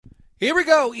Here we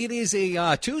go. It is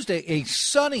a Tuesday, a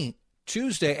sunny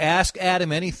Tuesday. Ask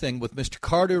Adam anything with Mr.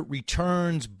 Carter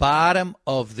returns bottom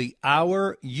of the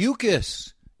hour.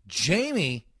 Yukis,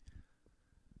 Jamie,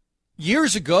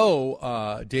 years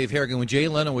ago, Dave Harrigan, when Jay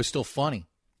Leno was still funny,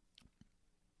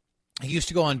 he used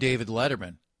to go on David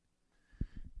Letterman,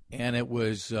 and it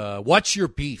was, what's your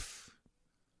beef?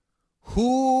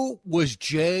 Who was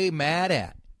Jay mad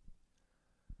at?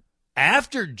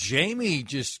 After Jamie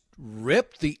just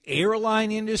ripped the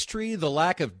airline industry, the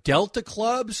lack of Delta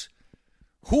clubs,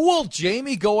 who will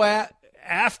Jamie go at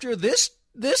after this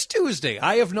Tuesday?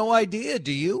 I have no idea.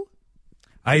 Do you?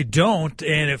 I don't,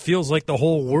 and it feels like the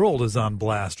whole world is on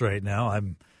blast right now. I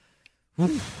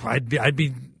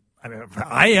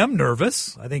am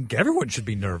nervous. I think everyone should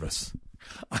be nervous.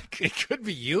 It could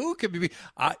be you. It could be me.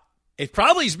 It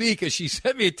probably is me because she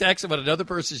sent me a text about another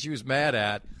person she was mad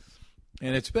at.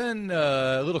 And it's been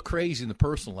a little crazy in the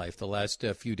personal life the last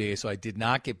few days, so I did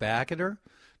not get back to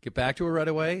her right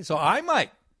away. So I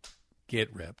might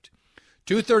get ripped.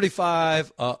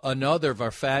 2:35, another of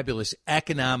our fabulous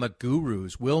economic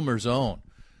gurus, Wilmer's own,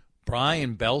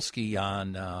 Brian Belsky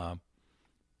on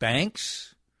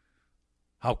banks,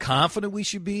 how confident we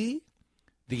should be,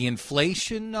 the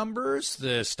inflation numbers,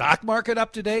 the stock market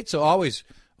up to date. So always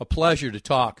a pleasure to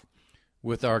talk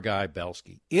with our guy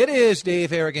Belsky. It is, Dave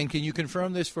Harrigan, can you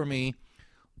confirm this for me?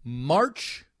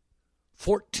 March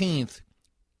 14th,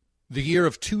 the year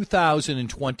of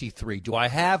 2023. Do I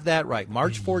have that right?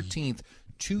 March 14th,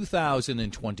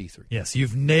 2023. Yes,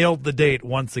 you've nailed the date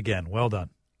once again. Well done.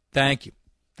 Thank you.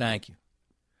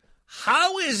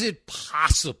 How is it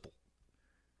possible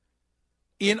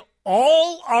in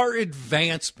all our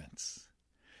advancements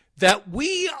that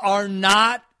we are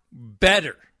not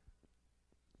better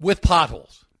with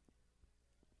potholes?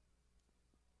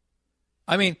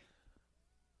 I mean,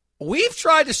 we've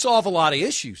tried to solve a lot of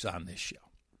issues on this show.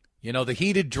 You know, the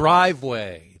heated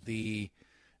driveway, the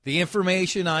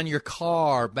information on your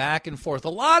car, back and forth, a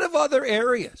lot of other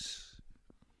areas.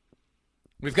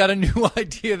 We've got a new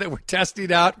idea that we're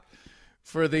testing out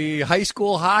for the high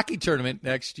school hockey tournament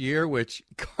next year, which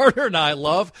Carter and I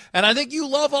love, and I think you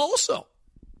love also.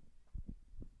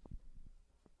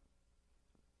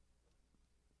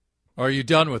 Or are you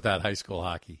done with that high school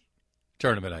hockey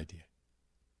tournament idea?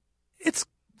 It's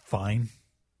fine.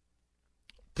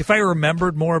 If I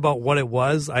remembered more about what it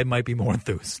was, I might be more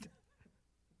enthused.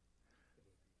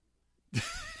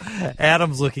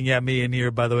 Adam's looking at me in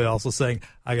here, by the way, also saying,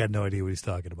 I got no idea what he's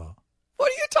talking about.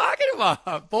 What are you talking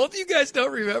about? Both of you guys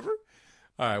don't remember?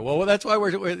 All right, well, that's why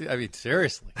I mean,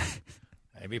 seriously.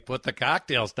 Maybe put the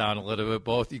cocktails down a little bit,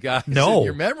 both you guys. No.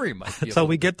 Your memory might be That's how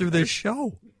we get through this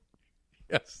show.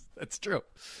 Yes, that's true.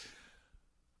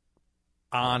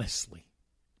 Honestly,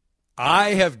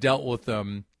 I have dealt with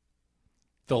them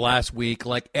the last week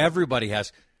like everybody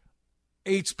has.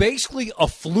 It's basically a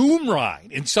flume ride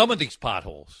in some of these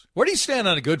potholes. Where do you stand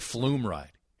on a good flume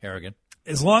ride, Harrigan?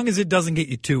 As long as it doesn't get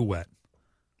you too wet.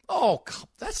 Oh,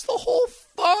 that's the whole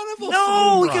fun of a flume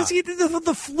No, ride. because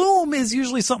the flume is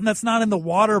usually something that's not in the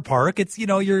water park. It's, you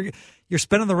know, you're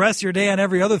spending the rest of your day on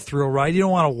every other thrill ride. You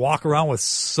don't want to walk around with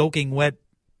soaking wet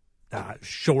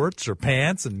shorts or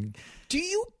pants. And do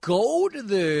you go to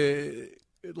the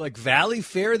Valley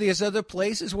Fair, these other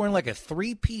places, wearing like a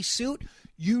 3-piece suit?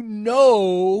 You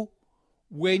know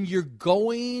when you're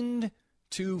going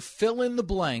to fill in the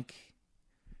blank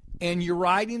and you're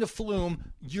riding the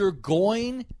flume, you're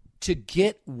going to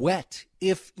get wet.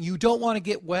 If you don't want to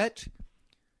get wet,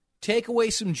 take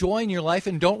away some joy in your life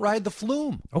and don't ride the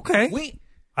flume. Okay.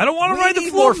 I don't want to ride the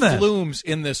flume. More then. flumes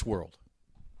in this world.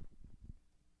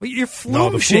 Well, you're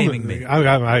flume shaming me.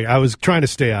 I was trying to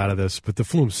stay out of this, but the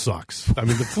flume sucks. I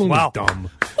mean, the flume is dumb.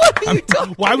 What are you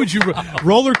talking Why would you?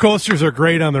 Roller coasters are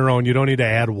great on their own. You don't need to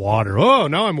add water. Oh,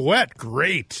 now I'm wet.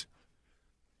 Great.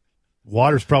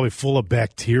 Water's probably full of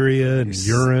bacteria and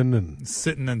urine and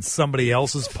sitting in somebody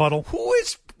else's puddle.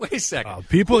 Wait a second.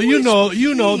 People, you know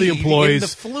the employees. In the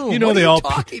flume? You know What they are all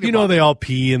talking you know about? they all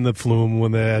pee in the flume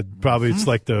when they probably it's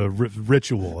like the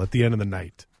ritual at the end of the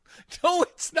night. No,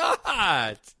 it's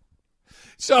not.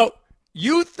 So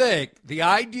you think the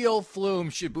ideal flume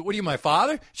should be, what are you, my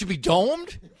father? Should be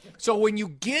domed? So when you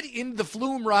get into the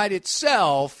flume ride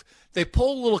itself, they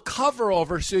pull a little cover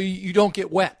over so you don't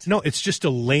get wet. No, it's just a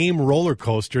lame roller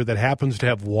coaster that happens to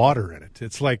have water in it.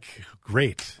 It's like,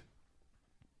 great.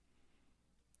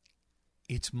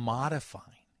 It's modifying.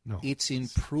 No, it's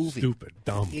improving. Stupid,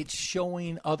 dumb. It's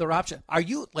showing other options. Are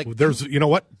you like? Well, you know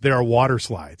what? There are water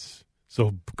slides.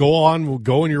 So go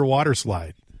in your water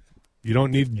slide. You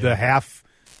don't need the half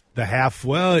the half.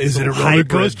 Well, is it a roller hybrid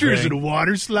coaster? Is it a thing.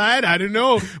 water slide? I don't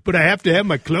know, but I have to have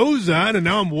my clothes on, and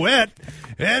now I'm wet,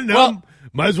 and now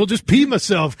might as well just pee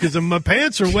myself because my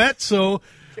pants are wet. So,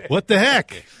 what the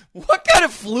heck? What kind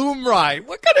of flume ride?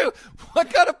 What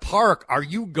kind of park are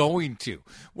you going to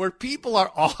where people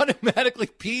are automatically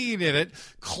peeing in it?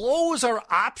 Clothes are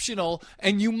optional,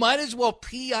 and you might as well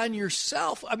pee on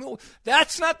yourself. I mean,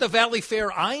 that's not the Valley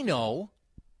Fair I know.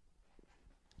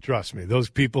 Trust me, those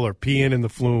people are peeing in the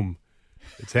flume.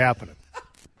 It's happening.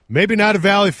 Maybe not at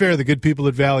Valley Fair, the good people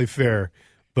at Valley Fair,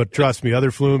 but trust me,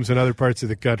 other flumes in other parts of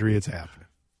the country, it's happening.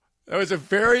 There was a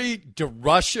very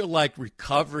DeRusha-like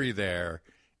recovery there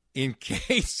in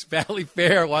case Valley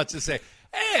Fair wants to say,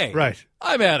 hey, right.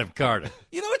 I'm Adam Carter.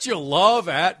 You know what you love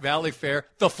at Valley Fair?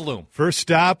 The flume. First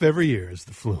stop every year is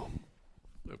the flume.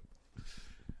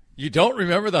 You don't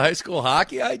remember the high school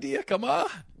hockey idea? Come on.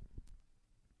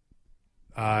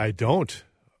 I don't.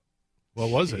 What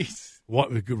was it? Jeez.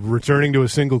 What, returning to a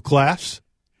single class?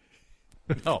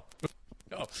 No.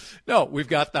 We've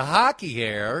got the hockey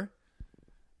hair,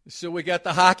 so we got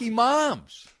the hockey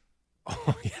moms.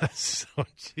 Oh, yes. Oh,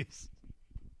 jeez.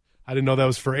 I didn't know that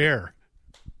was for air.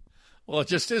 Well, it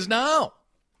just is now.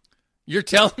 You're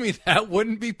telling me that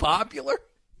wouldn't be popular?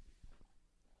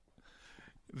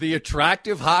 The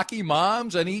attractive hockey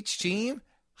moms on each team?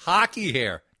 Hockey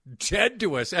hair. Dead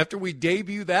to us after we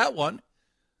debut that one.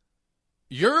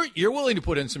 You're willing to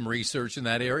put in some research in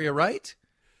that area, right?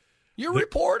 You're a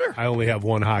reporter. I only have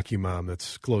one hockey mom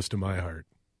that's close to my heart.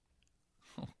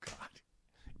 Oh, God.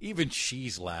 Even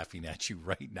she's laughing at you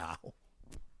right now.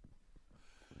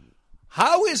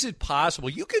 How is it possible?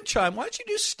 You can chime. Why don't you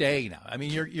just stay now? I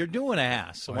mean, you're doing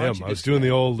ass. So I am. I was doing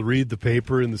the old read the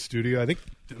paper in the studio. I think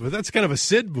that's kind of a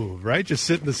Sid move, right? Just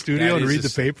sit in the studio and read the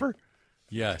paper?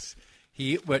 Yes.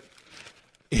 Well,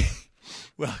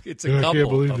 it's a I couple can't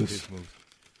believe of this. his moves.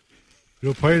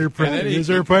 No Pioneer Press. Is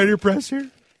there a Pioneer Press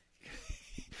here?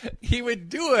 He would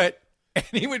do it, and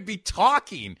he would be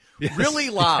talking really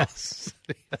loud. Yes.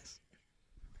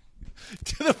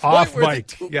 To the point Off where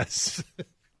mic. Yes.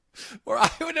 Where I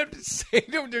would have to say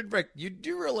to him during break, you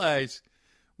do realize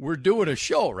we're doing a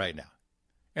show right now.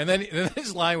 And then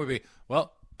his line would be,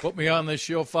 well, put me on this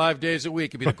show 5 days a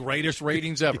week. It'd be the greatest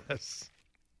ratings ever. Yes.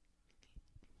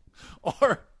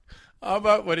 Or how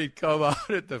about when he'd come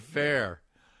out at the fair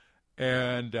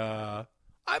and, I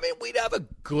mean, we'd have a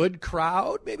good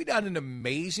crowd, maybe not an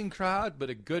amazing crowd, but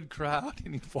a good crowd.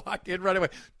 And he'd walk in right away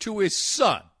to his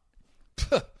son.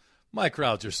 My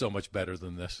crowds are so much better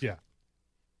than this. Yeah.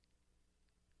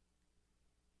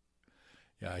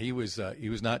 Yeah, he was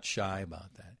not shy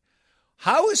about that.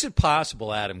 How is it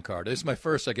possible, Adam Carter, this is my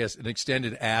first, I guess, an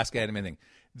extended Ask Adam Anything,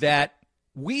 that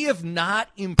we have not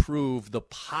improved the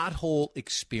pothole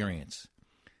experience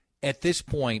at this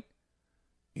point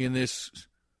in this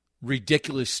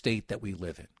ridiculous state that we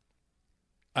live in?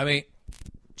 I mean,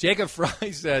 Jacob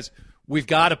Fry says, we've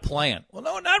got a plan. Well,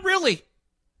 no, not really.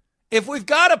 If we've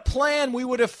got a plan, we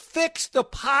would have fixed the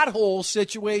pothole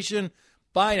situation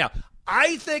by now.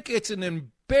 I think it's an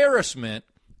embarrassment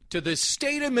to the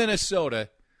state of Minnesota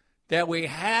that we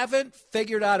haven't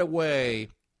figured out a way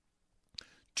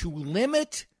to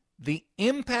limit the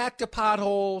impact of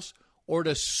potholes or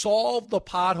to solve the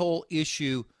pothole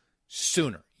issue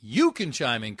sooner. You can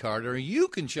chime in, Carter. You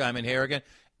can chime in, Harrigan.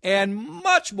 And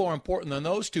much more important than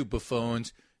those two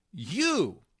buffoons,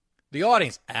 you, the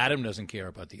audience. Adam doesn't care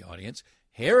about the audience.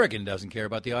 Harrigan doesn't care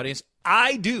about the audience.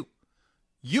 I do.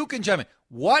 You can chime in.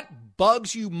 What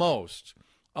bugs you most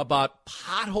about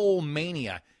pothole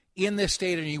mania in this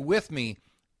state? Are you with me?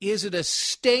 Is it a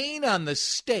stain on the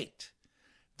state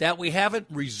that we haven't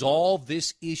resolved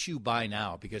this issue by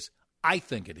now? Because I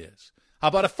think it is. How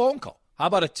about a phone call? How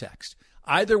about a text?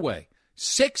 Either way,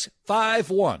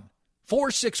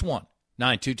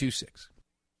 651-461-9226.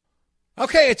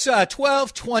 Okay, it's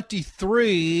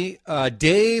 12:23.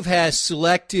 Dave has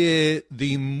selected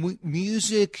the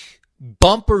music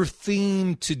bumper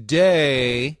theme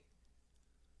today.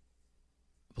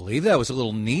 I believe that was a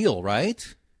little Neil,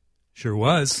 right? Sure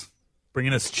was.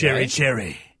 Bringing us Cherry Right.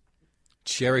 Cherry.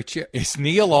 Cherry. Is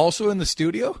Neil also in the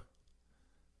studio?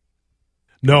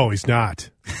 No, he's not.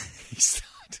 He's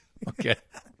not. Okay.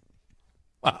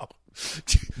 Wow.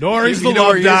 Nor is the You know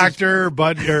where love he is? doctor,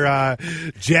 but you're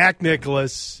Jack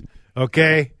Nicholas.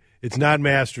 Okay? It's not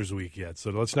Masters Week yet,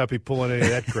 so let's not be pulling any of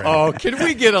that crap. Oh, can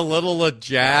we get a little of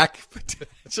Jack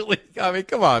potentially? I mean,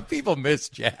 come on. People miss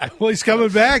Jack. Well, he's coming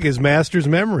back as Masters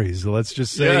memories. Let's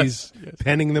just say Yes. he's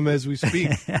penning them as we speak.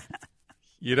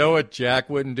 You know what Jack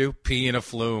wouldn't do? Pee in a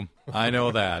flume. I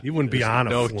know that. He wouldn't be on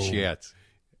a no flume. chance.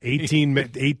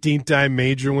 18-time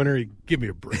major winner. Give me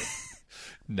a break.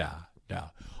 No.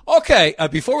 Okay,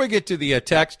 before we get to the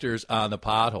texters on the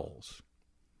potholes,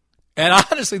 and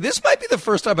honestly, this might be the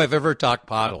first time I've ever talked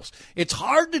potholes. It's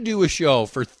hard to do a show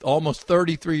for almost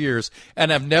 33 years,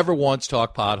 and I've never once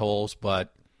talked potholes.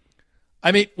 But,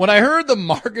 I mean, when I heard the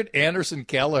Margaret Anderson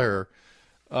Kelleher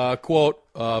quote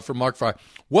from Mark Fry,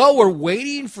 well, we're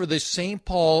waiting for the St.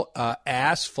 Paul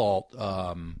asphalt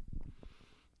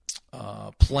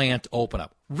plant to open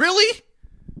up. Really?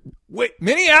 Wait,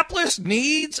 Minneapolis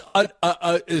needs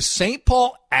a St.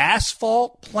 Paul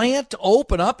asphalt plant to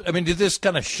open up? I mean, did this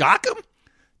kind of shock him?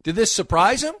 Did this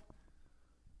surprise him?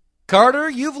 Carter,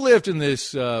 you've lived in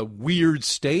this weird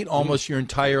state almost your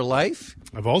entire life.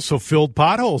 I've also filled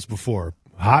potholes before.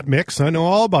 Hot mix. I know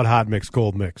all about hot mix,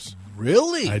 cold mix.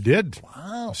 Really? I did.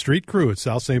 Wow. Street crew at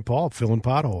South St. Paul filling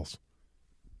potholes.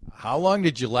 How long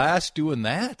did you last doing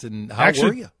that, and how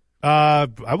were you? I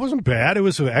wasn't bad. It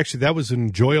was that was an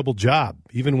enjoyable job,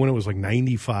 even when it was like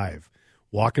 95,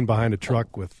 walking behind a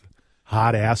truck with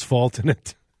hot asphalt in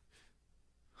it.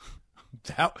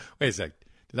 Wait a sec.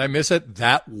 Did I miss it?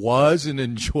 That was an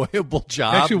enjoyable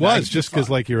job. Actually, it was just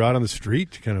because like you're out on the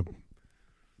street, kind of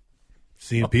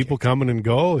seeing people coming and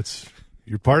go.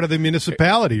 You're part of the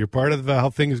municipality. You're part of how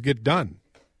things get done.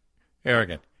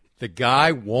 Arrogant. The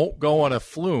guy won't go on a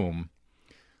flume,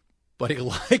 but he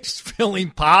likes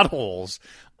filling potholes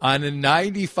on a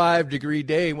 95-degree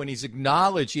day when he's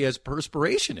acknowledged he has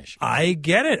perspiration issues. I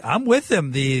get it. I'm with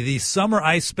him. The summer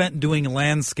I spent doing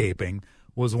landscaping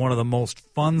was one of the most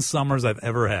fun summers I've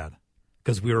ever had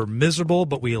because we were miserable,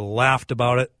 but we laughed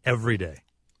about it every day.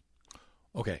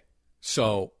 Okay,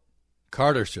 so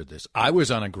Carter said this. I was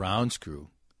on a grounds crew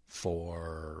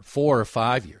for 4 or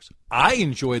 5 years. I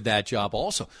enjoyed that job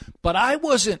also, but I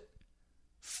wasn't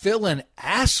filling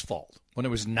asphalt when it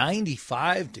was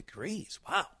 95 degrees.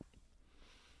 Wow.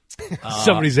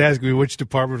 Somebody's asking me which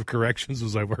Department of Corrections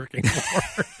was I working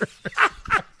for.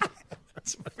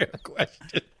 That's a fair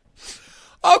question.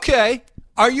 Okay.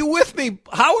 Are you with me?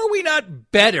 How are we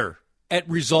not better at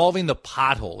resolving the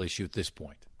pothole issue at this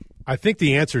point? I think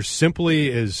the answer simply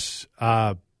is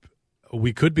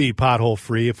we could be pothole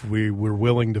free if we were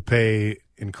willing to pay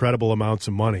incredible amounts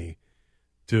of money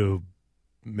to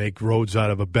make roads out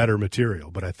of a better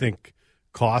material. But I think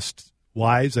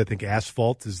cost-wise, I think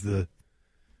asphalt is the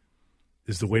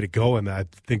way to go, and I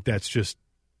think that's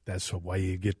why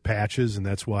you get patches, and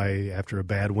that's why after a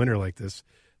bad winter like this,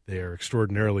 they are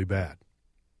extraordinarily bad.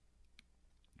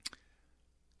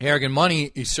 Harrigan,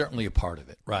 money is certainly a part of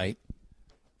it, right?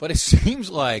 But it seems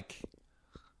like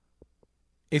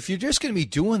if you're just going to be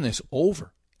doing this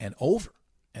over and over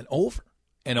and over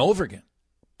and over again,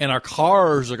 and our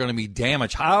cars are going to be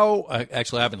damaged. I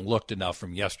haven't looked enough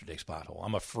from yesterday's pothole.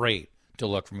 I'm afraid to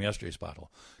look from yesterday's pothole.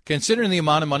 Considering the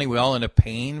amount of money we all end up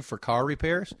paying for car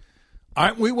repairs,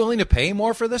 aren't we willing to pay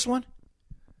more for this one?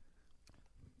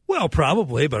 Well,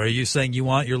 probably, but are you saying you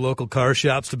want your local car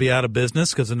shops to be out of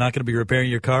business because they're not going to be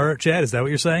repairing your car, Chad? Is that what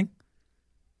you're saying?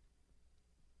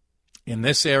 In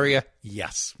this area,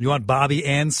 yes. You want Bobby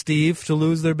and Steve to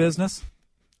lose their business?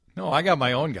 No, I got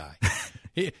my own guy.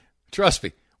 Trust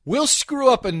me. We'll screw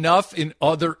up enough in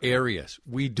other areas.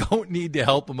 We don't need to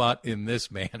help them out in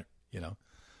this manner, you know.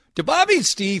 Do Bobby and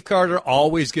Steve, Carter,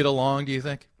 always get along, do you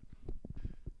think?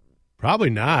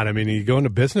 Probably not. I mean, you go into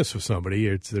business with somebody,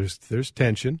 there's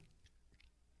tension.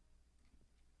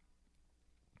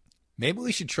 Maybe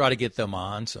we should try to get them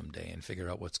on someday and figure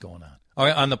out what's going on. All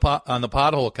right, on the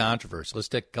pothole controversy, let's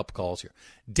take a couple calls here.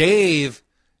 Dave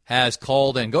has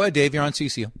called in. Go ahead, Dave. You're on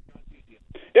CCO.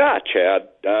 Yeah, Chad,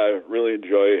 I really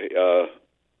enjoy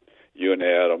you and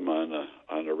Adam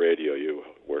on the radio. You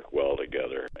work well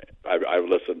together. I've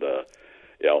listened to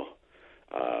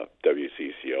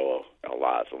WCCO a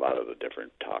lot of the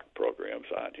different talk programs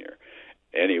on here.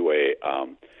 Anyway,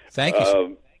 thank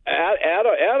you.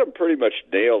 Adam pretty much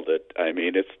nailed it. I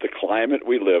mean, it's the climate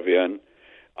we live in.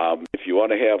 If you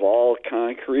want to have all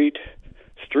concrete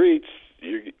streets,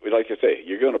 like I say,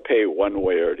 you're going to pay one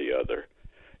way or the other.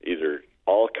 Either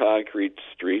all concrete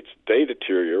streets, they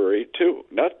deteriorate too.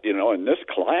 Not, in this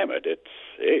climate,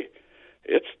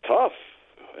 it's tough,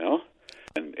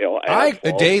 And,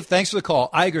 Dave, thanks for the call.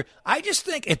 I agree. I just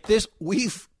think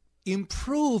we've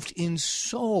improved in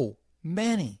so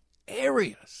many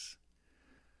areas.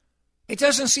 It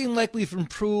doesn't seem like we've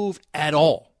improved at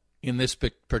all in this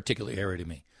particular area to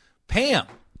me. Pam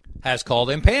has called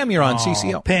in. Pam, you're on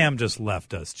CCO. Pam just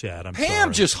left us, Chad. I'm Pam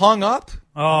sorry. just hung up.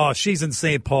 Oh, she's in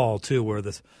St. Paul, too, where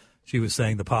she was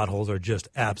saying the potholes are just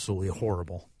absolutely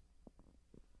horrible.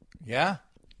 Yeah.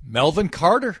 Melvin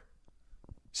Carter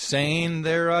saying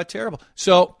they're terrible.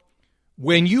 So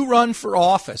when you run for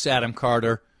office, Adam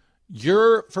Carter,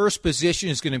 your first position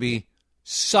is going to be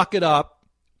suck it up,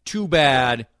 too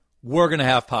bad, we're going to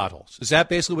have potholes. Is that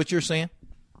basically what you're saying?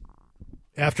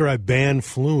 After I ban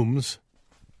flumes,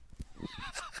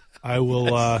 I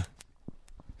will.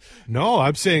 No,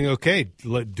 I'm saying, okay,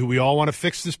 do we all want to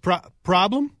fix this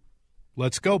problem?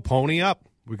 Let's go. Pony up.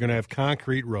 We're going to have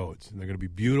concrete roads, and they're going to be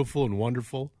beautiful and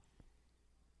wonderful.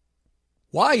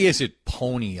 Why is it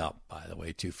pony up, by the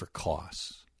way, too, for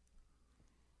costs?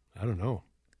 I don't know.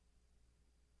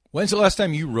 When's the last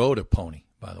time you rode a pony,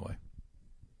 by the way?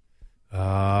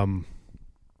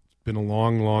 It's been a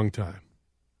long, long time.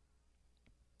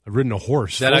 I've ridden a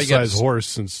horse, That full-size horse,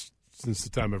 since the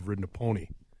time I've ridden a pony.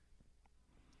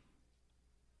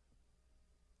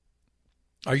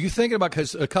 Are you thinking about,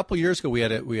 because a couple years ago we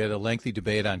had a lengthy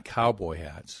debate on cowboy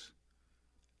hats.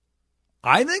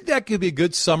 I think that could be a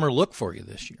good summer look for you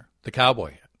this year, the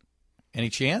cowboy hat. Any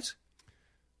chance?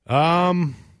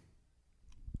 You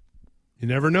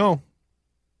never know.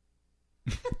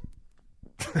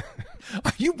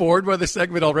 Are you bored by the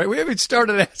segment already? We haven't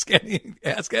started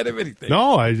Ask Adam anything.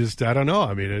 No, I don't know.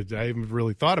 I mean, I haven't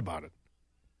really thought about it.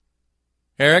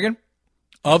 Harrigan,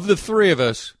 of the three of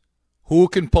us, who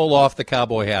can pull off the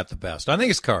cowboy hat the best? I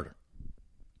think it's Carter.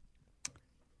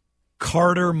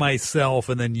 Carter, myself,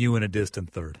 and then you in a distant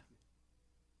third.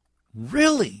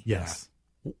 Really? Yes.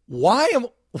 Why am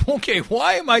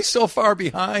I so far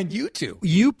behind you two?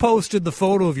 You posted the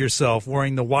photo of yourself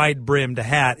wearing the wide-brimmed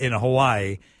hat in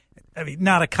Hawaii. I mean,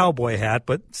 not a cowboy hat,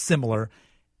 but similar.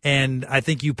 And I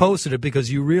think you posted it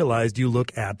because you realized you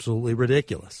look absolutely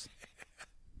ridiculous.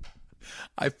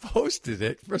 I posted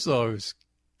it. First of all, it was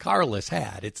Carla's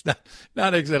hat. It's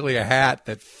not exactly a hat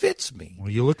that fits me. Well,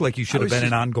 you look like you should have been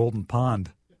in On Golden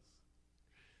Pond.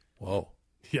 Whoa.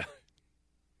 Yeah.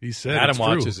 He said Adam it's true.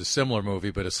 watches a similar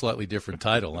movie, but a slightly different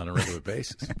title on a regular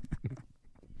basis.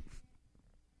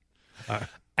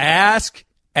 Ask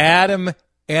Adam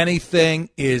Anything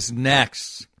is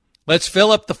next. Let's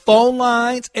fill up the phone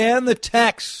lines and the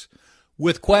texts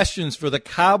with questions for the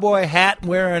cowboy hat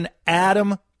wearing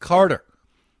Adam Carter.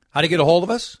 How to get a hold of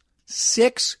us?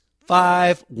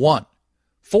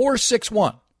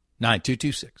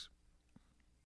 651-461-9226.